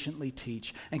patiently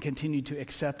teach and continue to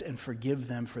accept and forgive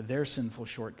them for their sinful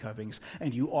shortcomings,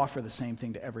 and you offer the same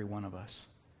thing to every one of us.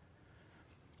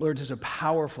 Lord, there's a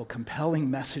powerful, compelling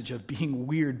message of being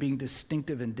weird, being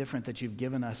distinctive and different that you've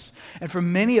given us. And for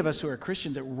many of us who are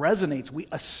Christians, it resonates. We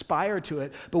aspire to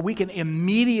it, but we can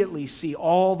immediately see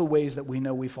all the ways that we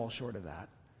know we fall short of that.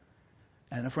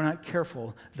 And if we're not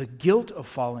careful, the guilt of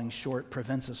falling short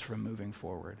prevents us from moving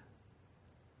forward.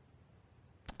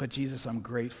 But Jesus, I'm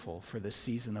grateful for this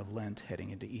season of Lent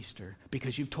heading into Easter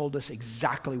because you've told us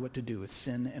exactly what to do with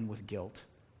sin and with guilt.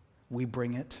 We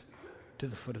bring it to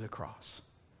the foot of the cross,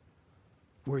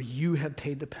 where you have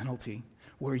paid the penalty,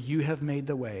 where you have made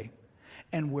the way,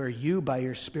 and where you, by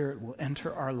your Spirit, will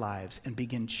enter our lives and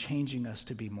begin changing us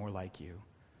to be more like you.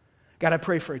 God, I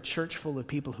pray for a church full of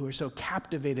people who are so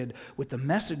captivated with the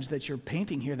message that you're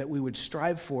painting here that we would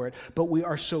strive for it, but we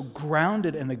are so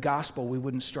grounded in the gospel we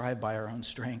wouldn't strive by our own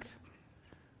strength,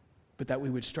 but that we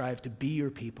would strive to be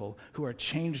your people who are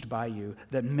changed by you,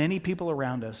 that many people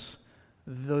around us,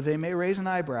 though they may raise an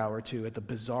eyebrow or two at the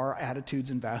bizarre attitudes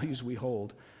and values we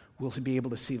hold, will be able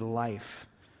to see the life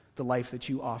that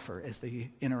you offer as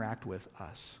they interact with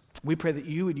us. We pray that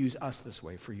you would use us this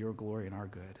way for your glory and our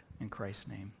good. In Christ's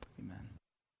name, amen.